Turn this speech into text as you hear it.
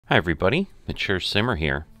Hi everybody, Mature Simmer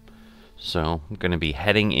here. So I'm going to be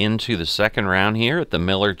heading into the second round here at the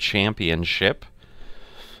Miller Championship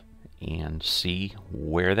and see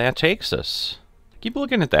where that takes us. Keep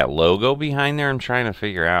looking at that logo behind there. I'm trying to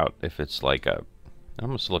figure out if it's like it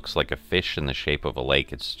almost looks like a fish in the shape of a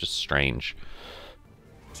lake. It's just strange.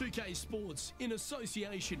 2K Sports, in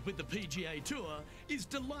association with the PGA Tour, is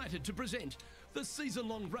delighted to present the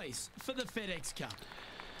season-long race for the FedEx Cup.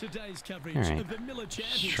 Today's coverage of the Miller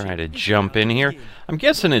Championship. Let's try to jump in here. I'm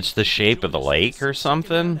guessing it's the shape of the lake or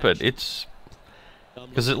something, but it's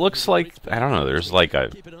because it looks like, I don't know, there's like a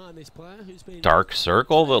dark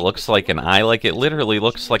circle that looks like an eye. Like it literally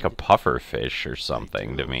looks like a puffer fish or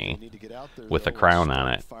something to me with a crown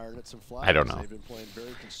on it. I don't know.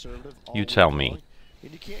 You tell me.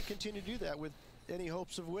 And you can't continue to do that with any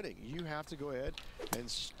hopes of winning. You have to go ahead and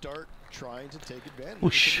start trying to take advantage of the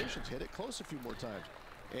conditions. Hit it close a few more times.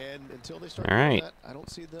 And until they start doing that, I don't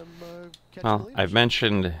see them catching the lead. I've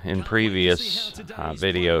mentioned in previous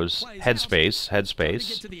videos,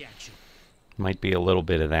 headspace. Might be a little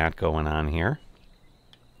bit of that going on here.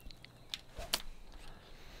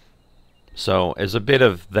 So, as a bit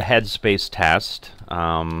of the headspace test,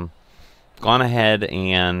 gone ahead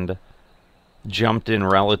and jumped in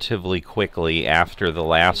relatively quickly after the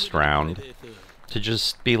last round to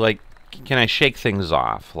just be like, can I shake things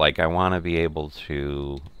off? Like, I want to be able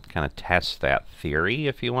to kind of test that theory,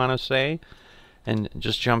 if you want to say, and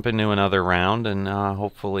just jump into another round and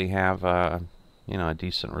hopefully have a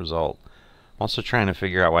decent result. I'm also trying to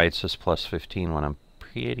figure out why it says plus 15 when I'm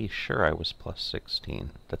pretty sure I was plus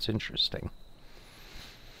 16. That's interesting.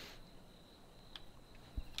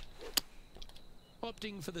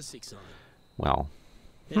 Opting for the 6-iron. Well,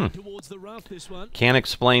 towards the rough, this one. Can't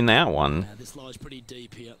explain that one. This lies pretty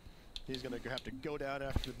deep here. He's going to have to go down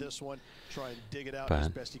after this one, try and dig it out But as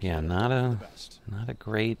best he yeah, can. not a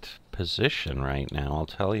great position right now, I'll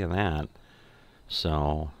tell you that.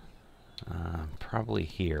 So probably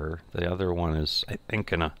here. The other one is, I think,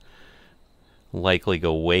 gonna likely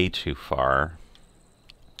go way too far.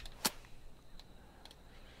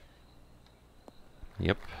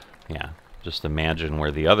 Yep. Yeah. Just imagine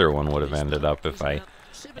where the other one would have ended up if I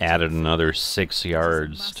added another 6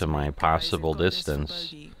 yards to my possible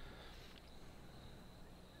distance.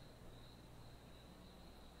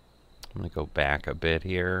 I'm going to go back a bit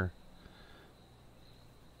here.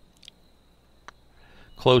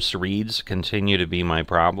 Close reads continue to be my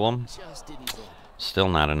problem. Still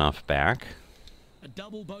not enough back. A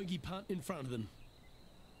double bogey putt in front of them.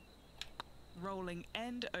 Rolling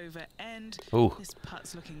end over end. Ooh. This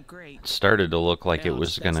putt's looking great. It started to look like it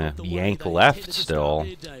was going to yank left still.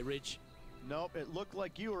 Nope, it looked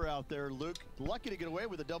like you were out there, Luke. Lucky to get away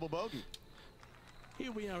with a double bogey.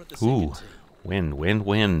 Here we are at the second tee.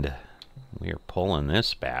 Wind. We are pulling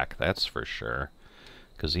this back, that's for sure.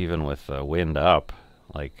 Because even with the wind up,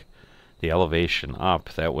 like the elevation up,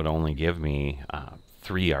 that would only give me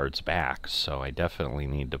 3 yards back. So I definitely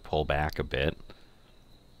need to pull back a bit.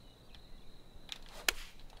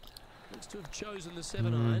 To have chosen the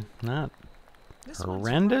 7-iron. Not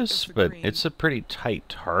horrendous, but it's a pretty tight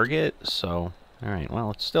target, so alright,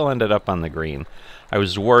 well, it still ended up on the green. I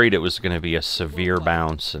was worried it was going to be a severe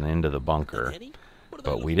bounce and into the bunker,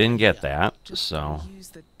 but we didn't get that, so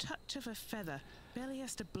yeah,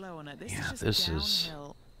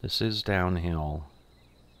 this is downhill.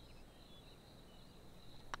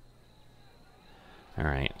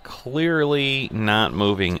 Alright, clearly not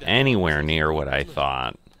moving anywhere near what I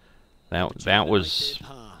thought. That was,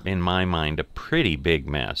 in my mind, a pretty big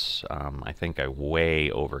miss. I think I way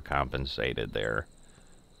overcompensated there.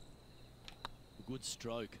 Good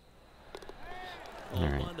stroke. All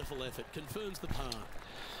right. Wonderful effort. Confirms the par.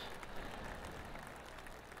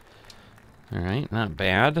 All right, not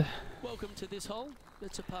bad. Welcome to this hole.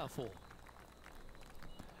 It's a par 4.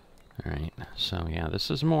 All right, so yeah,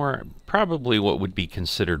 this is more probably what would be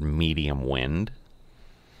considered medium wind.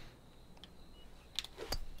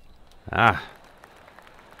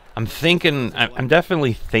 I'm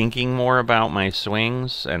definitely thinking more about my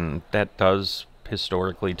swings, and that does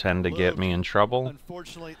historically tend to get me in trouble.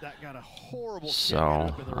 Unfortunately, that got a horrible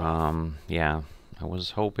so, yeah, I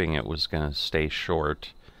was hoping it was going to stay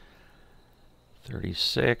short.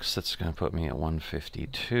 36, that's going to put me at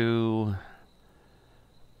 152.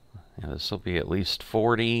 Yeah, this will be at least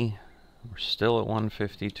 40. We're still at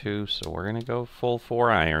 152, so we're going to go full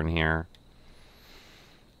 4-iron here.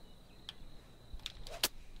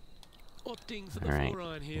 Alright,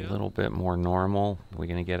 a little bit more normal. Are we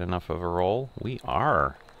going to get enough of a roll? We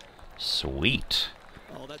are. Sweet.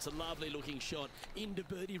 Oh, that's a lovely looking shot into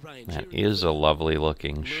birdie range. That is a lovely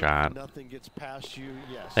looking shot. Nothing gets past you.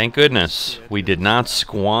 Yes. Thank goodness we did not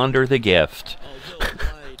squander the gift. Oh, well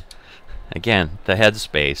played. Again, the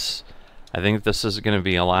headspace. I think this is going to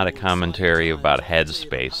be a lot of commentary about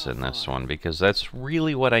headspace in this one, because that's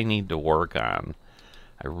really what I need to work on.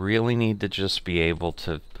 I really need to just be able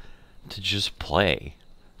to just play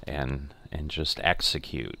and just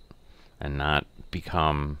execute and not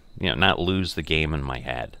become, you know, not lose the game in my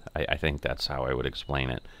head. I think that's how I would explain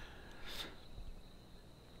it.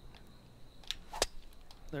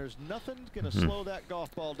 There's nothing going to slow that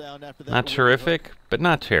golf ball down after that. Not terrific, but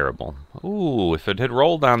not terrible. Ooh, if it had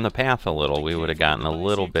rolled on the path a little, we would have gotten a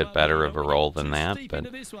little bit better of a roll than that. But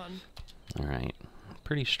all right,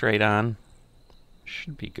 pretty straight on.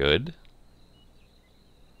 Should be good.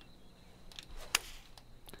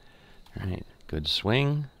 All right, good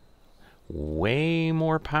swing. Way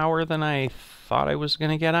more power than I thought I was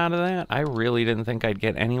going to get out of that. I really didn't think I'd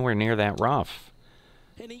get anywhere near that rough.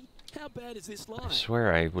 Henny, how bad is this line? I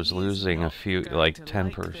swear I was losing a few, like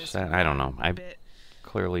 10%. I don't know. I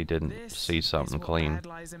clearly didn't see something clean.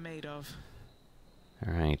 All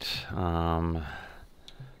right.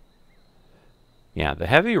 Yeah, the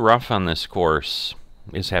heavy rough on this course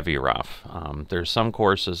is heavy rough. There's some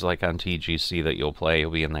courses like on TGC that you'll play,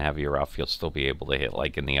 you'll be in the heavy rough, you'll still be able to hit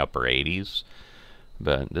like in the upper 80s.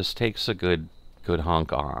 But this takes a good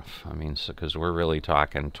hunk off. I mean, so because we're really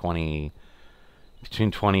talking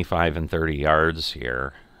between 25 and 30 yards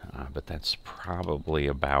here. But that's probably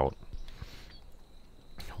about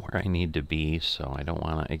where I need to be, so I don't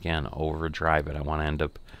want to, again, overdrive it. I want to end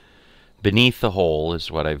up beneath the hole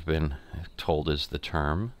is what I've been told is the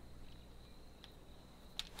term.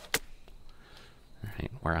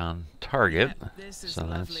 Alright, we're on target, so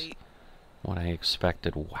that's what I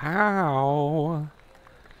expected. Wow!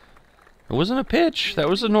 It wasn't a pitch, that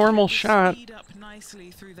was a normal shot.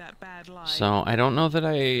 So I don't know that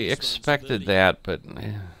I expected that, but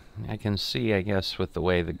I can see, I guess, with the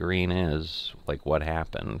way the green is, like what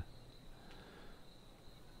happened.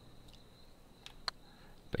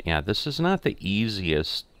 But yeah, this is not the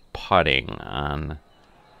easiest putting on...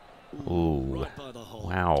 Ooh,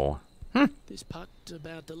 wow. This putt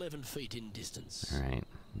about 11 feet in distance. Alright,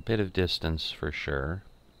 a bit of distance for sure.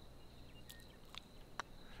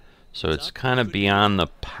 So it's kind of beyond the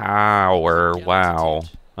power. Wow.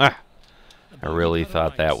 Ah, I really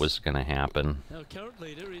thought that was going to happen. Our current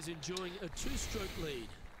leader is enjoying a 2-stroke lead.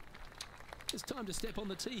 It's time to step on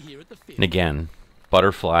the tee here at the fifth. And again,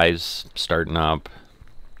 butterflies starting up.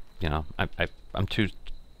 You know, I'm 1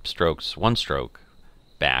 stroke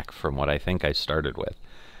back from what I think I started with.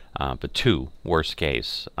 But 2, worst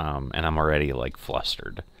case, and I'm already like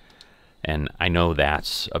flustered. And I know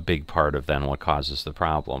that's a big part of then what causes the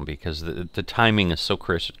problem, because the timing is so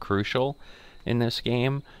crucial in this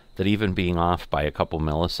game that even being off by a couple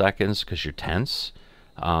milliseconds because you're tense,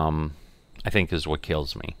 I think is what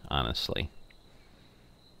kills me, honestly.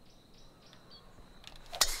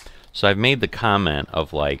 So I've made the comment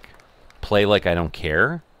of like, play like I don't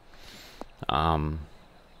care, but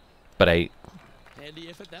Handy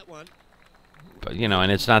effort, that one. But, you know,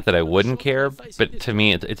 and it's not that I wouldn't care, but to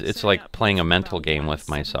me it's like playing a mental game with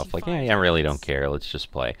myself. Like, yeah, I really don't care. Let's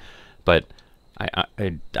just play. But I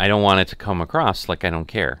don't want it to come across like I don't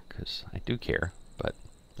care, because I do care. But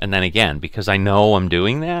and then again, because I know I'm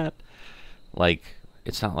doing that, like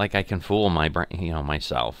it's not like I can fool my brain, you know,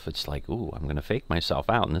 myself. It's like, ooh, I'm gonna fake myself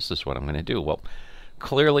out, and this is what I'm gonna do. Well,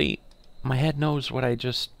 clearly my head knows what I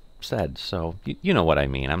just said, so you know what I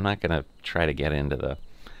mean. I'm not gonna try to get into the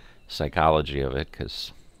psychology of it,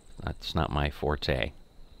 because that's not my forte.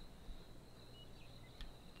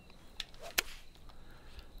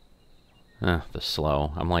 The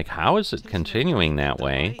slow. I'm like, how is it continuing that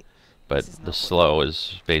way? But the slow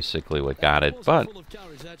is basically what got it. But,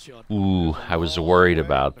 ooh, I was worried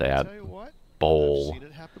about that bowl.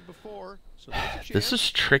 This is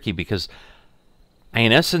tricky because I,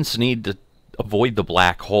 in essence, need to avoid the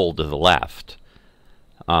black hole to the left.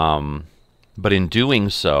 But in doing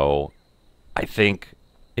so, I think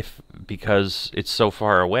because it's so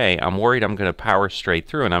far away, I'm worried I'm going to power straight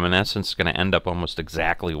through, and I'm in essence going to end up almost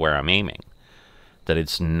exactly where I'm aiming. That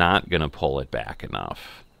it's not going to pull it back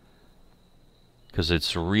enough. Because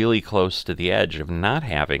it's really close to the edge of not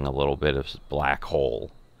having a little bit of black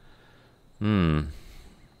hole. But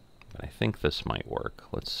I think this might work.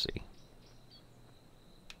 Let's see.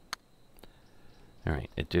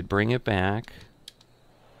 Alright, it did bring it back.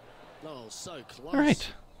 Oh, so close.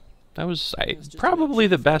 Alright. that was probably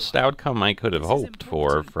the best outcome I could have hoped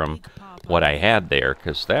for from what I had there,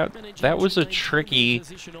 because that was a tricky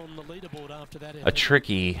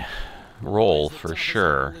roll for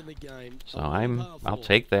sure. So I'll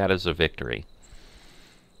take that as a victory.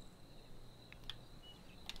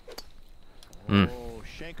 And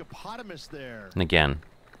again,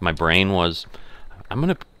 my brain was, I'm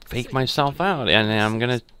gonna fake myself out, and I'm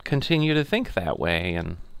gonna continue to think that way,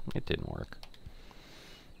 and it didn't work.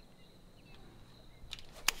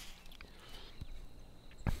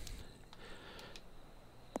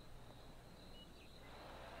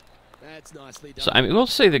 So I mean, we'll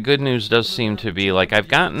say the good news does seem to be, like, I've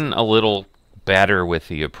gotten a little better with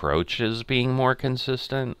the approaches being more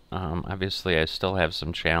consistent. Obviously, I still have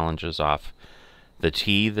some challenges off the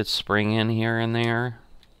tee that spring in here and there.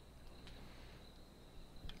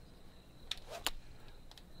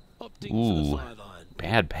 Ooh,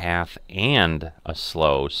 bad path and a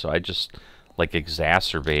slow, so I just, like,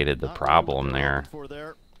 exacerbated the problem there.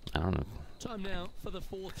 I don't know.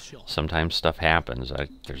 Sometimes stuff happens.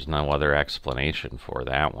 There's no other explanation for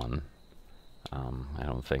that one. I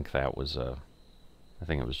don't think that was a... I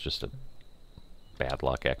think it was just a bad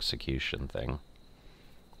luck execution thing.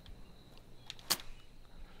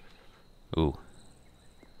 Ooh.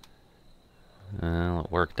 Well,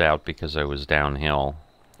 it worked out because I was downhill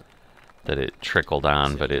that it trickled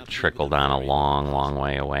on, but it trickled on a long, long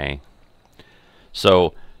way away.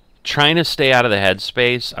 So, trying to stay out of the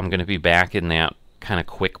headspace, I'm going to be back in that kind of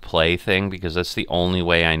quick play thing, because that's the only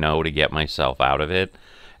way I know to get myself out of it.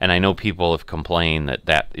 And I know people have complained that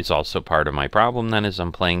that is also part of my problem then, is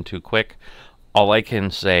I'm playing too quick. All I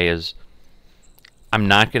can say is I'm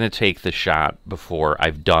not going to take the shot before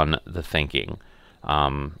I've done the thinking.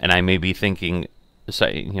 And I may be thinking,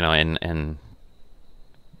 you know, and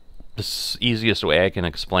the easiest way I can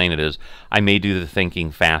explain it is I may do the thinking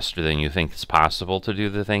faster than you think it's possible to do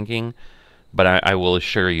the thinking, but I will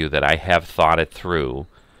assure you that I have thought it through,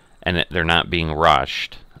 and they're not being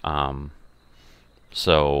rushed.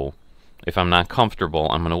 So if I'm not comfortable,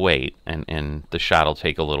 I'm going to wait, and the shot will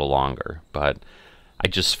take a little longer. But I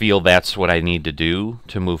just feel that's what I need to do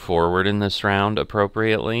to move forward in this round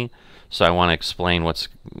appropriately. So I want to explain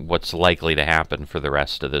what's likely to happen for the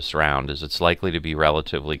rest of this round. Is it's likely to be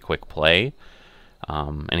relatively quick play.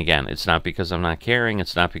 And again, it's not because I'm not caring.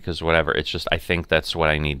 It's not because whatever. It's just I think that's what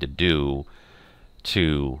I need to do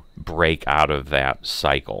to break out of that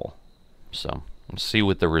cycle. So let's see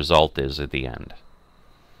what the result is at the end.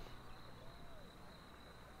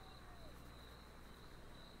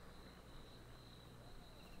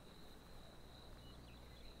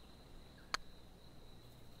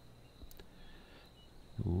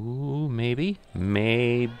 Ooh, maybe.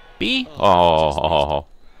 Maybe. Oh.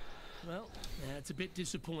 Well, that's a bit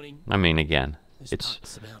disappointing. I mean, again,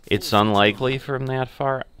 it's unlikely from that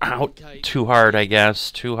far out. Too hard, I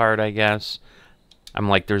guess. Too hard, I guess. I'm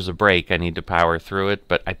like, there's a break. I need to power through it,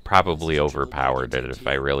 but I probably overpowered it if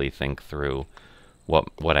I really think through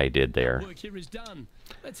what I did there.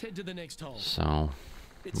 So,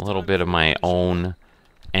 a little bit of my own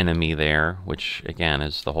enemy there, which again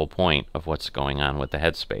is the whole point of what's going on with the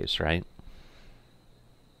headspace, right?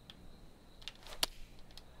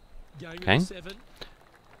 Okay.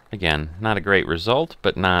 Again, not a great result,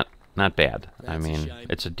 but not bad. I mean,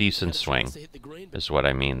 it's a decent swing, is what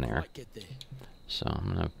I mean there. So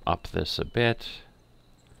I'm going to up this a bit,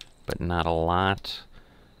 but not a lot.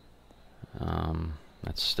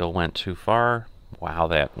 That still went too far. Wow,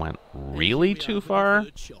 that went really too far.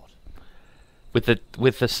 With the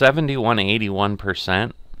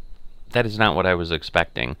 71-81%, that is not what I was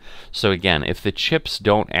expecting. So again, if the chips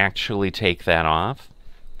don't actually take that off,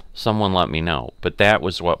 someone let me know. But that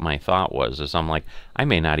was what my thought was, is I'm like, I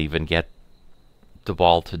may not even get the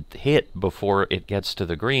ball to hit before it gets to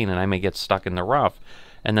the green, and I may get stuck in the rough,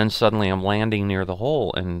 and then suddenly I'm landing near the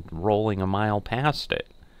hole and rolling a mile past it.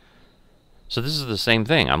 So this is the same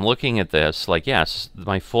thing. I'm looking at this like, yes,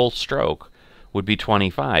 my full stroke would be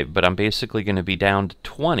 25, but I'm basically going to be down to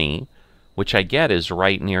 20, which I get is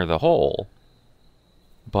right near the hole.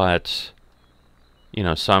 But, you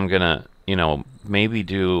know, so I'm going to, you know, maybe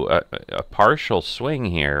do a partial swing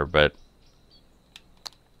here, but,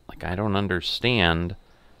 like, I don't understand.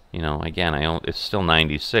 You know, again, it's still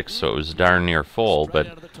 96, so it was darn near full,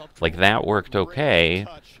 but, like, that worked okay.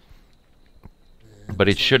 But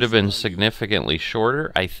it should have been significantly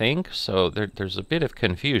shorter, I think, so there's a bit of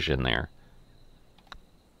confusion there.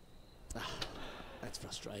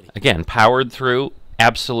 Again, powered through,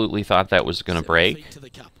 absolutely thought that was going to break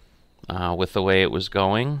with the way it was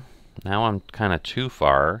going. Now I'm kind of too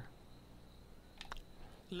far.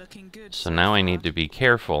 Looking good So now I need to be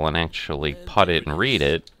careful and actually putt it and read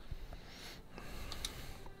it.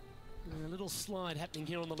 A little slide happening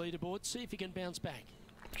here on the leaderboard. See if he can bounce back.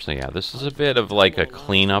 So yeah, this is a bit of like a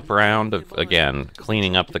cleanup round of, again,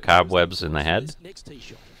 cleaning up the cobwebs in the head. Next tee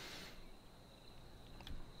shot.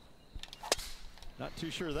 Not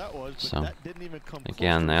too sure that was, but So, that didn't even come close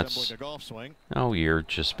again, to that's... resembling a golf swing. Oh, you're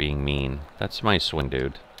just being mean. That's my swing,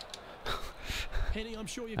 dude. Penny, I'm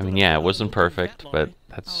sure you've I got mean, a yeah, it better wasn't look at that perfect, lie. but Oh,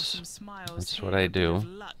 that's some smiles that's here. what I A bit of do.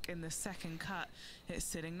 luck in the second cut. It's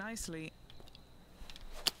sitting nicely.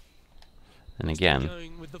 And again,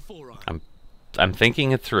 Going with the 4-iron. I'm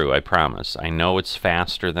thinking it through, I promise. I know it's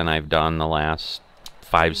faster than I've done the last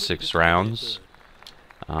 5-6 rounds.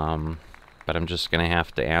 But I'm just going to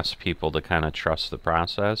have to ask people to kind of trust the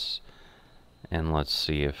process. And let's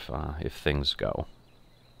see if things go.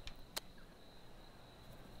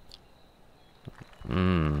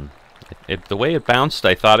 The way it bounced,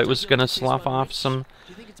 I thought it was going to slough off some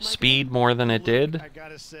speed more than it did. I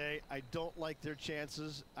gotta say, I don't like their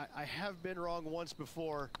chances. I have been wrong once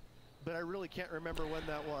before, but I really can't remember when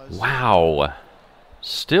that was. Wow.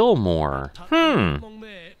 Still more. Long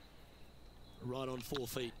there. Right on 4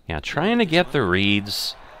 feet. Yeah, trying to get the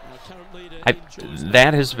reads. Current leader enjoys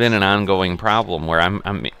That has been an ongoing problem where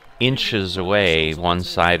I'm inches away one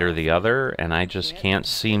side or the other, and I just can't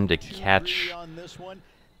seem to catch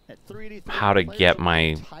how to get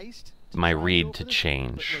my read to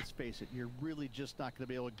change. Let's face it, you're really just not going to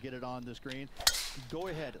be able to get it on the screen. Go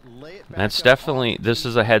ahead, lay it back. That's definitely, this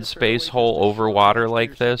is a headspace hole over water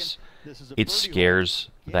like this. It scares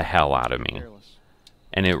the hell out of me.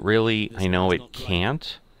 And it really, I know it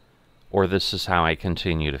can't, or this is how I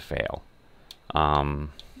continue to fail. But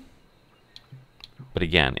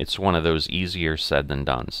again, it's one of those easier said than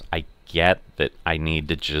done's. I get that I need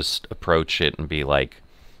to just approach it and be like,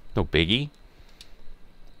 no biggie.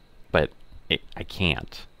 But I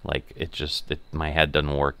can't. Like, my head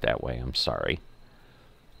doesn't work that way. I'm sorry.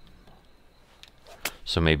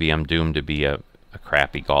 So maybe I'm doomed to be a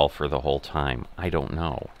crappy golfer the whole time. I don't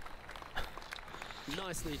know.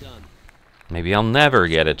 nicely done. Maybe I'll never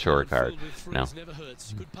get a tour card. No.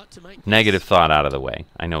 Negative thought out of the way.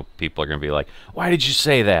 I know people are going to be like, why did you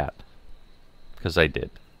say that? Because I did.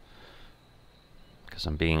 Because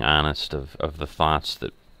I'm being honest of the thoughts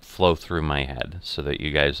that flow through my head so that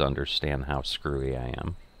you guys understand how screwy I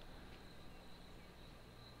am.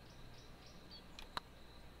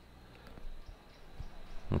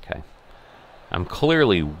 Okay. I'm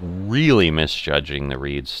clearly really misjudging the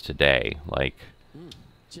reads today. Like,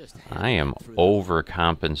 I am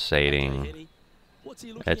overcompensating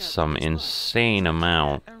at some insane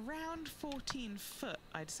amount. Around 14 foot,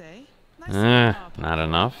 I'd say. Not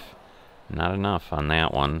enough. Not enough on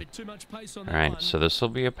that one. Alright, so this will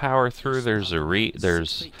be a power through. There's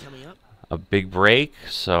a big break,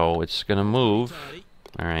 so it's gonna move.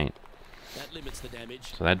 Alright.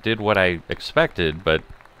 So that did what I expected, but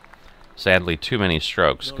sadly too many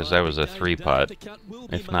strokes, because that was a 3-putt,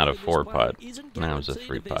 if not a 4-putt. That was a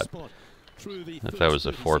 3-putt. If that was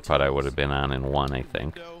a 4-putt, I would have been on in 1, I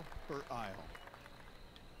think.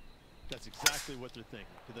 That's exactly what they're thinking.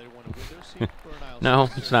 Do they want a window seat or an aisle seat? No,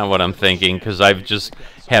 it's not what I'm thinking, because I've just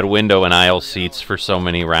had window and aisle seats for so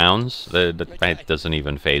many rounds that doesn't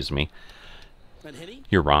even faze me.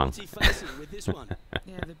 You're wrong.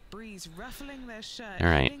 Yeah, the breeze ruffling their shirt, All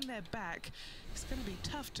right. hitting their back. It's going to be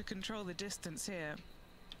tough to control the distance here.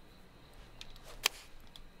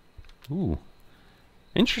 Ooh.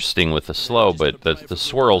 Interesting with the slow, but the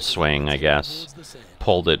swirl swing, I guess,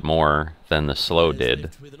 pulled it more than the slow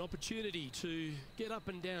did. With an opportunity to get up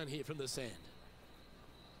and down here from the sand.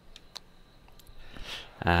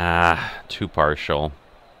 Ah, too partial.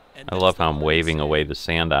 I love how I'm waving away the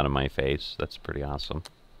sand out of my face. That's pretty awesome.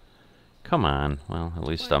 Come on. Well, at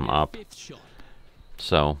least I'm up.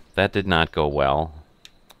 So, that did not go well.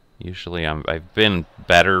 Usually I've been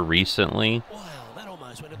better recently.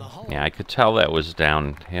 Yeah, I could tell that was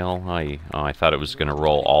downhill. I thought it was going to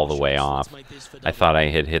roll all the way off. I thought I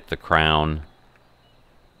had hit the crown.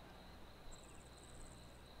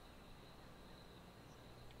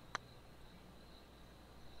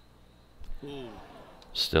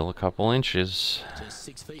 Still a couple inches. Just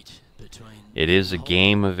 6 feet between. It is a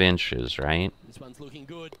game of inches, right? This one's looking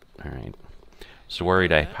good. Alright. Was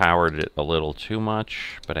worried I powered it a little too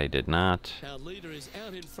much, but I did not. Our leader is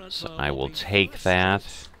out in front. So I will take that.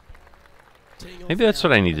 Maybe that's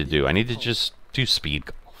what I need to do. I need to just do speed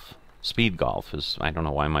golf. Speed golf is, I don't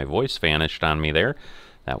know why my voice vanished on me there.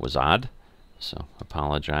 That was odd. So,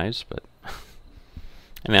 apologize, but...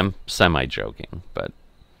 and I'm semi-joking, but...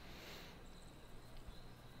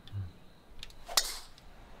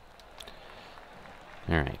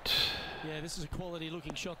 All right. Yeah, this is a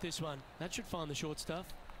quality-looking shot, this one. That should find the short stuff.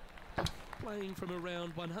 Playing from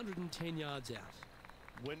around 110 yards out.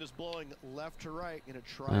 Wind is blowing left to right. Gonna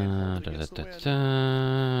try and hold it against the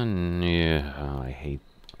wind. Yeah, oh,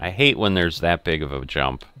 I hate when there's that big of a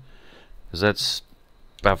jump, because that's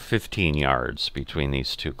about 15 yards between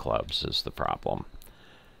these two clubs is the problem.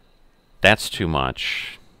 That's too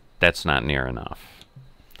much. That's not near enough.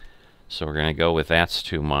 So we're gonna go with that's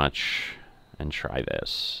too much and try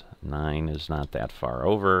this. 9 is not that far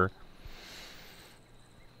over.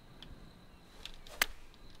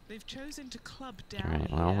 They've chosen to club down. All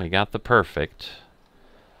right, well, we got the perfect.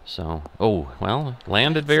 So, oh, well,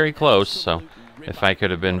 landed very close, so if I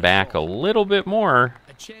could have been back a little bit more,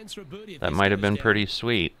 that might have been pretty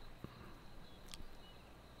sweet.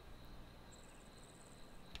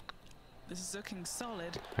 This is looking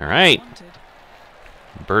solid. All right.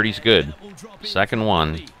 Birdie's good. Second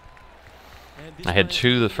one. I had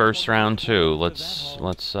 2 the first round too. Let's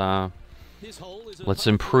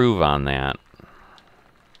improve on that.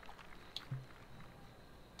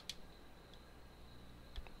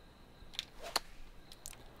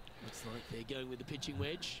 Looks like they're going with the pitching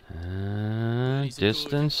wedge.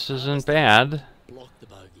 Distance isn't bad. Block the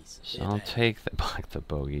bogeys. So I'll take the block the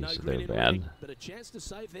bogeys. They're bad. But a chance to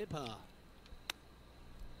save their par.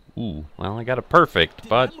 Ooh, well, I got a perfect,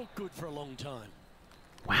 but That looked good for a long time.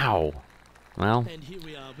 wow. Well, And here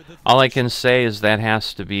we are with the all I can say is that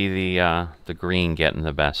has to be the green getting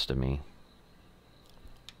the best of me.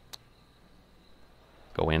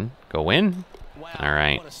 Go in, go in. wow, All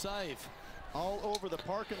right. what a save. All over the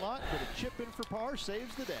parking lot, but a chip in for par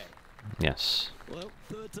saves the day. Yes. Well,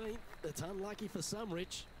 13th. That's unlucky for some,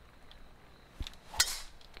 Rich.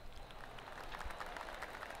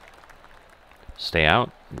 Stay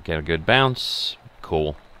out. Get a good bounce.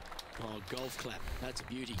 Cool. Oh, golf clap. That's a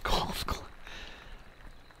beauty.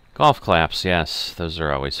 Golf claps, yes. Those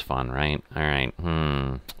are always fun, right? All right.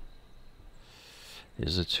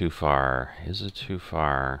 Is it too far? Is it too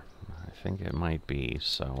far? I think it might be.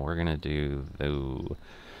 So we're going to do the...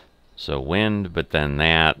 So wind, but then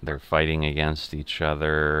that. They're fighting against each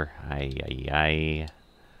other. Aye, aye, aye.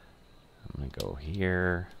 I'm going to go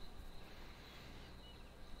here.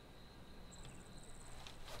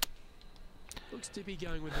 Looks to be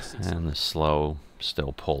going with the 6. And the slow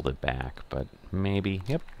still pulled it back, but maybe.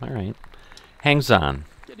 Yep, all right. Hangs on.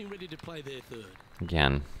 Getting ready to play their 3rd.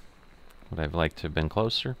 Again, would I have liked to have been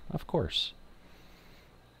closer? Of course.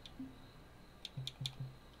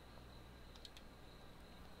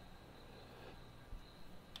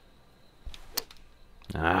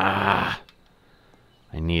 Ah!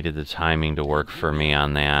 I needed the timing to work for me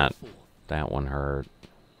on that. That one hurt.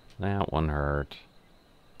 That one hurt.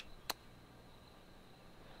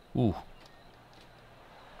 Ooh.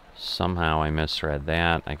 Somehow I misread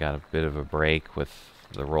that. I got a bit of a break with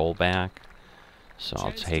the rollback. So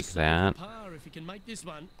I'll take that. If you can make this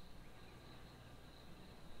one.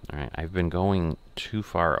 Alright, I've been going too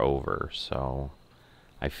far over, so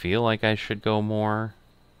I feel like I should go more.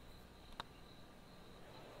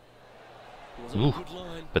 Ooh,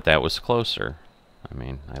 but that was closer. I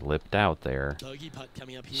mean, I lipped out there. Bogey putt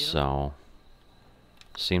coming up here. So,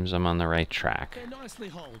 seems I'm on the right track. And nicely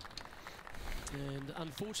holed. And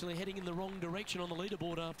unfortunately heading in the wrong direction on the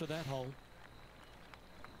leaderboard after that hole.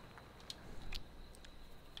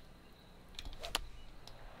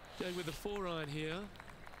 Going with the 4-iron here.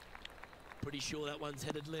 Pretty sure that one's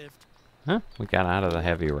headed left. Huh? We got out of the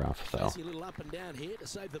heavy rough, though. Fancy a little up and down here to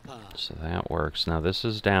save the par. So that works. Now this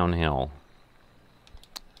is downhill.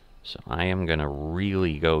 So I am going to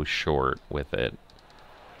really go short with it.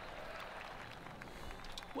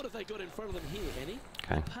 What have they got in front of them here, Henny?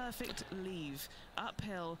 Okay. Perfect leave.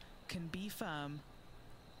 Uphill can be firm.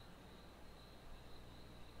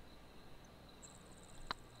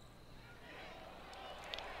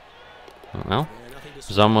 Well, it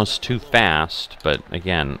was almost too fast, but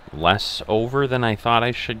again, less over than I thought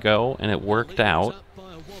I should go, and it worked out.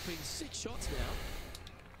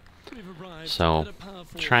 So,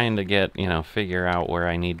 trying to get, you know, figure out where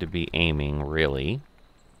I need to be aiming, really.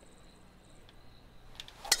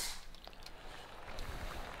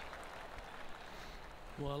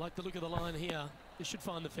 Well, I like the look of the line here. This should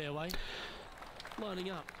find the fairway. Lining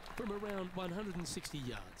up from around 160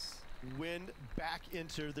 yards. Wind back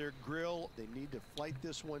into their grill. They need to flight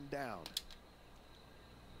this one down.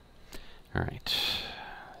 All right.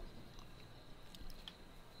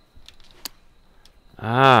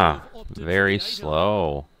 Ah, very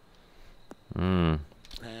slow.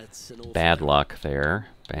 Bad luck there.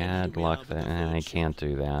 Bad luck there. I can't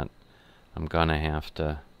do that. I'm gonna have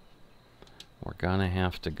to We're gonna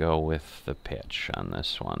have to go with the pitch on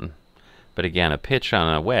this one. But again, a pitch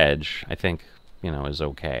on a wedge, I think, you know, is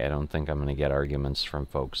okay. I don't think I'm gonna get arguments from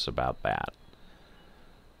folks about that.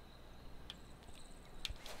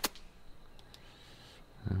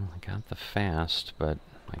 Well, I got the fast, but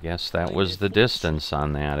I guess that was the distance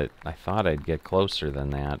on that. I thought I'd get closer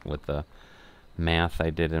than that with the math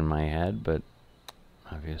I did in my head, but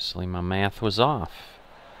obviously my math was off.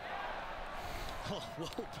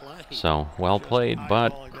 So, well played,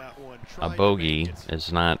 but a bogey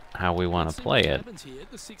is not how we want to play it. And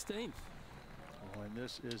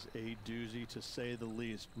this is a doozy, to say the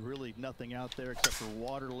least. Really nothing out there except for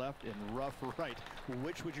water left and rough right.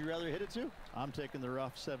 Which would you rather hit it to? I'm taking the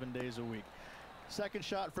rough 7 days a week. Second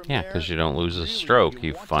shot from yeah, because you don't lose a stroke,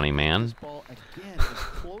 you funny man.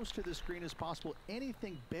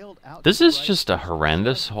 This is just a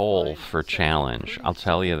horrendous hole for challenge, I'll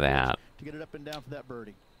tell you that. To get it up and down for that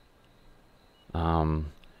birdie.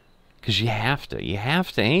 Because you have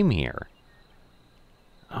to aim here.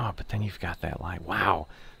 Oh, but then you've got that line. Wow,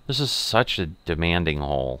 this is such a demanding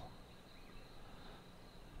hole.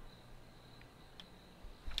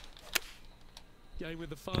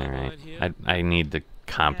 All right, I need to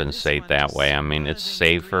compensate that way. I mean, it's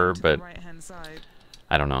safer, but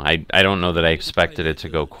I don't know. I don't know that I expected it to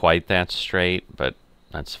go quite that straight, but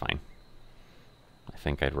that's fine. I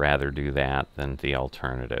think I'd rather do that than the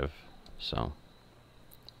alternative. So.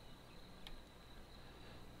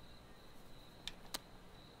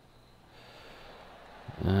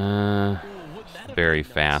 Very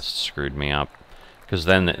fast screwed me up, because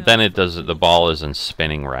then it does it. The ball isn't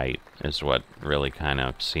spinning right, is what really kind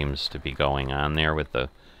of seems to be going on there with the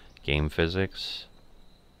game physics,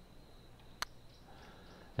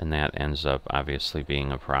 and that ends up obviously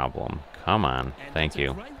being a problem. Come on, thank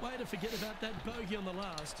you. All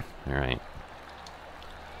right.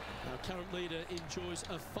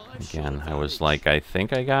 Again, I was like, I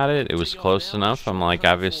think I got it. It was close enough. I'm like,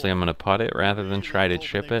 obviously I'm going to putt it rather than try to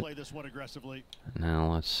chip it.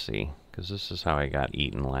 Now, let's see. Because this is how I got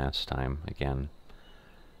eaten last time. Again,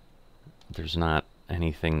 there's not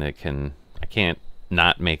anything that can... I can't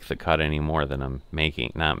not make the cut any more than I'm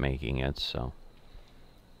not making it, so...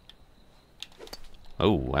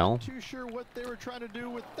 Oh, well. Too sure what they were trying to do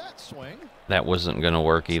with that swing. That wasn't going to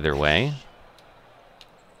work either way.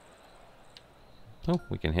 Oh,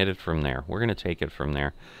 we can hit it from there. We're going to take it from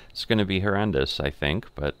there. It's going to be horrendous, I think,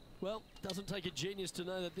 but... Well, doesn't take a genius to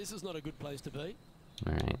know that this is not a good place to be.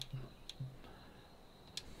 All right.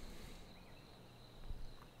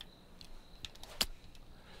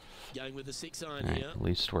 Going with the 6-iron All right, here. at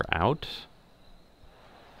least we're out.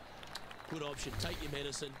 Good option. Take your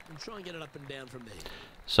medicine and try and get it up and down from there.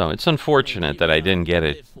 So it's unfortunate that I didn't get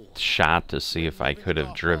it shot to see if I could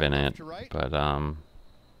have driven it, but I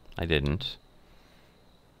didn't.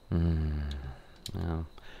 Well,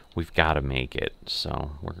 we've got to make it,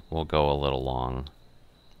 so we'll go a little long.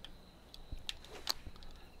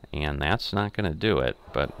 And that's not going to do it,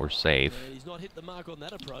 but we're safe. He's not hit the mark on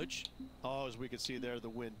that approach. Oh, as we can see there, the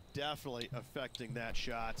wind definitely affecting that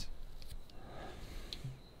shot.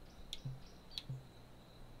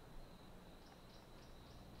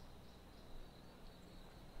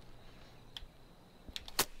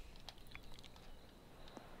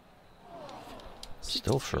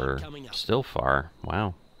 Still far.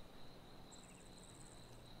 Wow.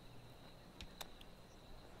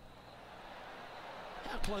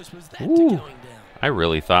 How close was that to going down? I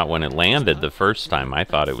really thought when it landed the first time, I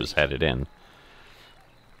thought it was headed in.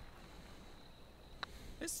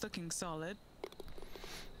 It's looking solid.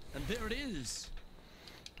 And there it is.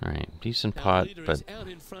 All right, decent putt, but out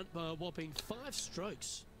in front by a whopping 5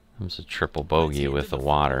 strokes. it was a triple bogey with the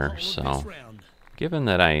water, so given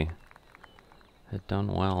that I had done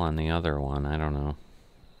well on the other one, I don't know.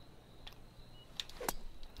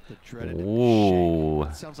 Ooh.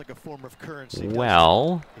 Sounds like a form of currency.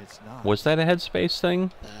 Well, was that a headspace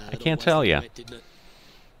thing? I can't tell you.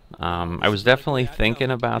 I was definitely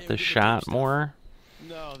thinking about the shot more.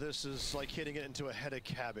 No, this is like hitting it into a head of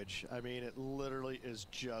cabbage. I mean, it literally is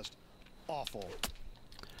just awful.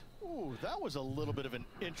 Ooh, that was a little bit of an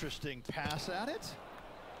interesting pass at it.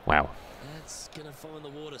 Wow. That's gonna find the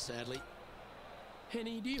water, sadly.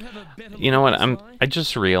 Henny, do you have a better... You know what? I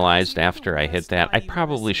just realized after I hit that, I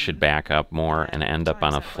probably should back up more and end up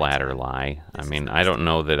on a flatter lie. I mean, I don't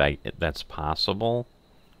know that that's possible.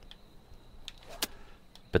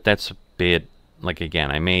 But that's a bit, like,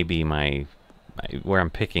 again, I may be where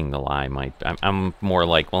I'm picking the lie might... I'm more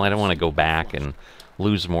like, well, I don't want to go back and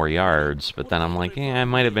lose more yards, but then I'm like, yeah, I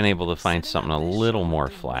might have been able to find something a little more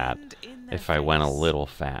flat if I went a little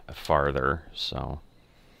farther, so...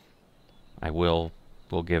 I will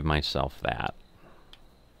give myself that.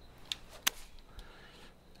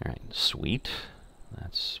 All right, sweet.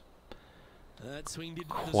 That's That swing didn't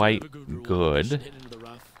quite deserve a good. good. Head into the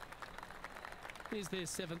rough. Here's their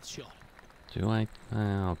 7th shot. Do I?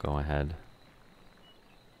 I'll go ahead.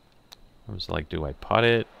 I was like, do I putt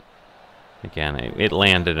it? Again, it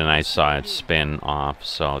landed and I saw it spin off,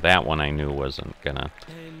 so that one I knew wasn't gonna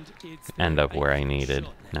end up where I needed.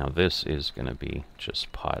 Now this is gonna be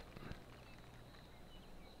just putt.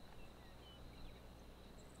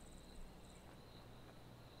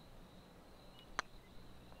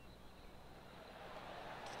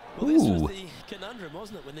 Well, this was the conundrum,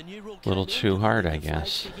 wasn't it? When the new rule came Little in, too do hard, the I flags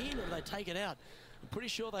guess. kick in or do they take it out? I'm pretty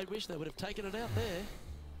sure they wish they would have taken it out there.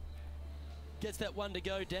 Gets that one to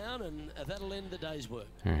go down, and that'll end the day's work.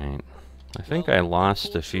 All right. I think I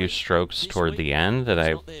lost a few strokes toward the end that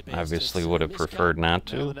I obviously would have preferred not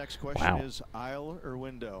to. The next question is aisle or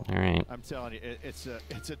window. All right. I'm telling you, it's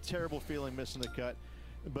a terrible feeling missing the cut,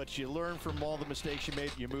 but you learn from all the mistakes you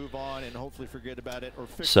made. You move on and hopefully forget about it or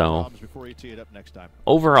fix the problems before you tee it up next time.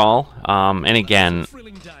 Overall, and again,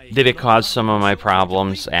 did it cause some of my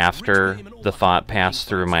problems after the thought passed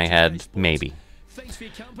through my head? Maybe.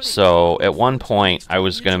 So at one point I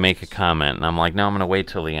was going to make a comment and I'm like, no, I'm going to wait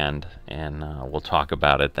till the end and we'll talk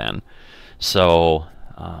about it then. So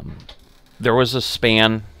there was a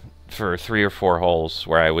span for 3 or 4 holes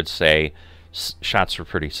where I would say shots were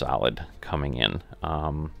pretty solid coming in,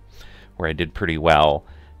 where I did pretty well,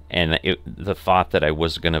 and the thought that I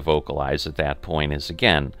was going to vocalize at that point is,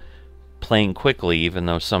 again, playing quickly, even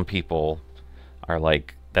though some people are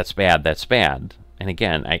like, that's bad, that's bad. And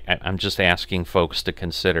again, I'm just asking folks to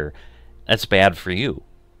consider that's bad for you.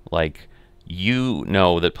 Like, you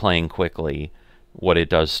know that playing quickly, what it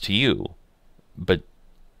does to you. But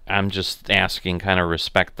I'm just asking, kind of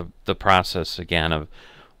respect the process again of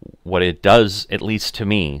what it does, at least to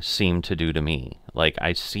me, seem to do to me. Like,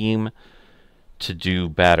 I seem to do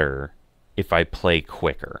better if I play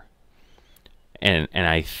quicker. And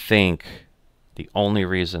I think the only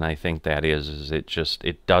reason I think that is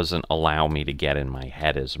it doesn't allow me to get in my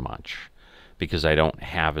head as much because I don't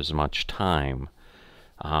have as much time.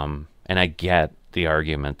 And I get the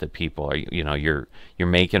argument that people are, you're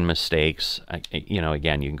making mistakes.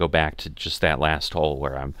 Again, you can go back to just that last hole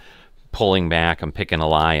where I'm pulling back, I'm picking a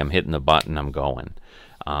lie, I'm hitting the button, I'm going.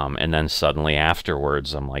 And then suddenly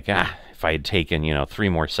afterwards, I'm like, if I had taken, 3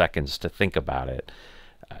 more seconds to think about it,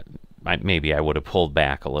 maybe I would have pulled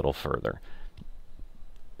back a little further.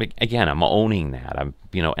 Again, I'm owning that.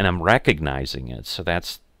 And I'm recognizing it. So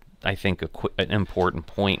that's, I think, an important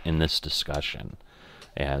point in this discussion,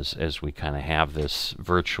 as we kind of have this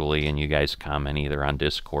virtually, and you guys comment either on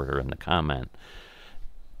Discord or in the comment.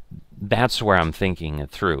 That's where I'm thinking it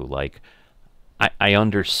through. Like, I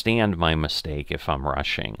understand my mistake if I'm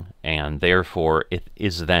rushing, and therefore it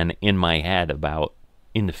is then in my head about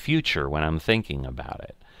in the future when I'm thinking about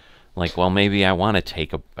it. Like, well, maybe I want to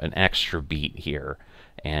take an extra beat here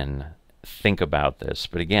and think about this.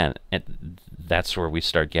 But again, that's where we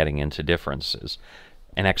start getting into differences.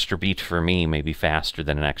 An extra beat for me may be faster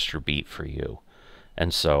than an extra beat for you.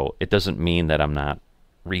 And so it doesn't mean that I'm not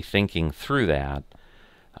rethinking through that.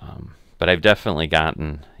 But I've definitely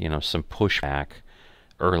gotten, some pushback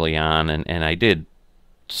early on, and I did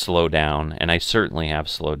slow down, and I certainly have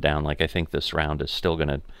slowed down. Like, I think this round is still going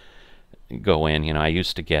to go in. I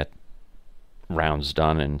used to get rounds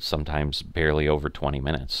done in sometimes barely over 20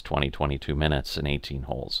 minutes, 22 minutes in 18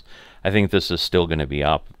 holes. I think this is still going to be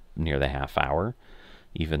up near the half hour,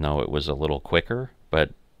 even though it was a little quicker,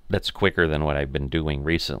 but that's quicker than what I've been doing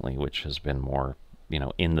recently, which has been more,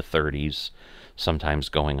 in the 30s, sometimes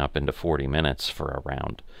going up into 40 minutes for a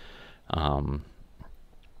round.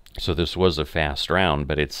 So this was a fast round,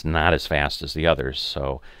 but it's not as fast as the others.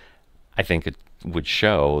 So I think it would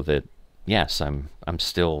show that, yes, I'm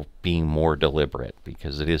still being more deliberate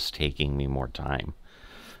because it is taking me more time.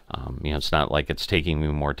 It's not like it's taking me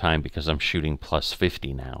more time because I'm shooting plus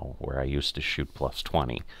 50 now, where I used to shoot plus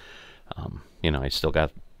 20. I still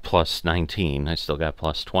got plus 19. I still got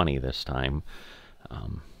plus 20 this time.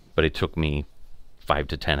 But it took me 5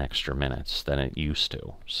 to 10 extra minutes than it used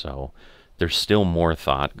to. So there's still more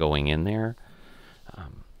thought going in there.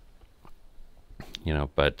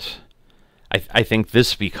 But I think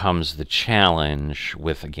this becomes the challenge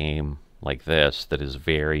with a game like this that is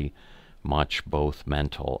very much both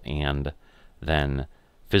mental and then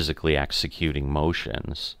physically executing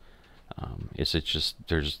motions. Is it just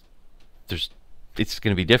it's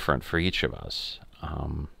going to be different for each of us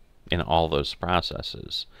in all those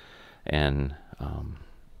processes, and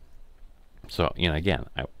so again,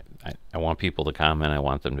 I want people to comment. I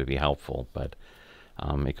want them to be helpful, but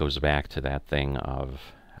it goes back to that thing of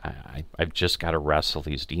I've just got to wrestle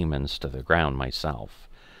these demons to the ground myself.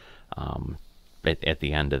 At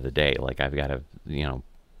the end of the day, like, I've got to, you know,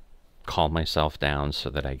 calm myself down so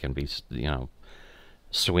that I can be, you know,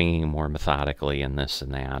 swinging more methodically and this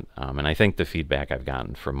and that. And I think the feedback I've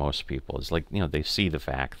gotten from most people is, like, you know, they see the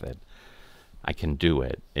fact that I can do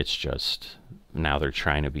it. It's just now they're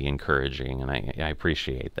trying to be encouraging, and I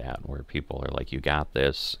appreciate that, where people are like, you got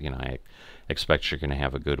this. You know, I expect you're going to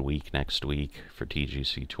have a good week next week for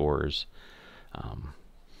TGC Tours.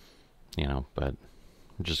 You know, but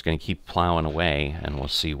I'm just going to keep plowing away, and we'll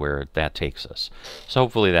see where that takes us. So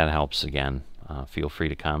hopefully that helps again. Feel free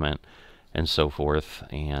to comment and so forth.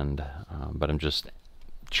 And but I'm just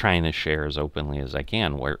trying to share as openly as I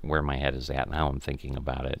can where my head is at and how I'm thinking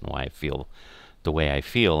about it and why I feel the way I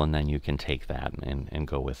feel, and then you can take that and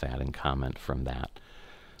go with that and comment from that.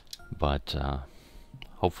 But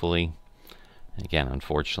hopefully, again,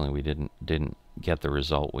 unfortunately, we didn't get the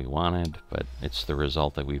result we wanted, but it's the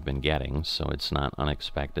result that we've been getting, so it's not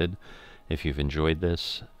unexpected. If you've enjoyed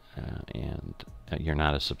this and you're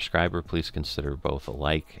not a subscriber, please consider both a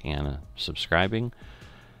like and a subscribing,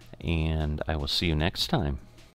 and I will see you next time.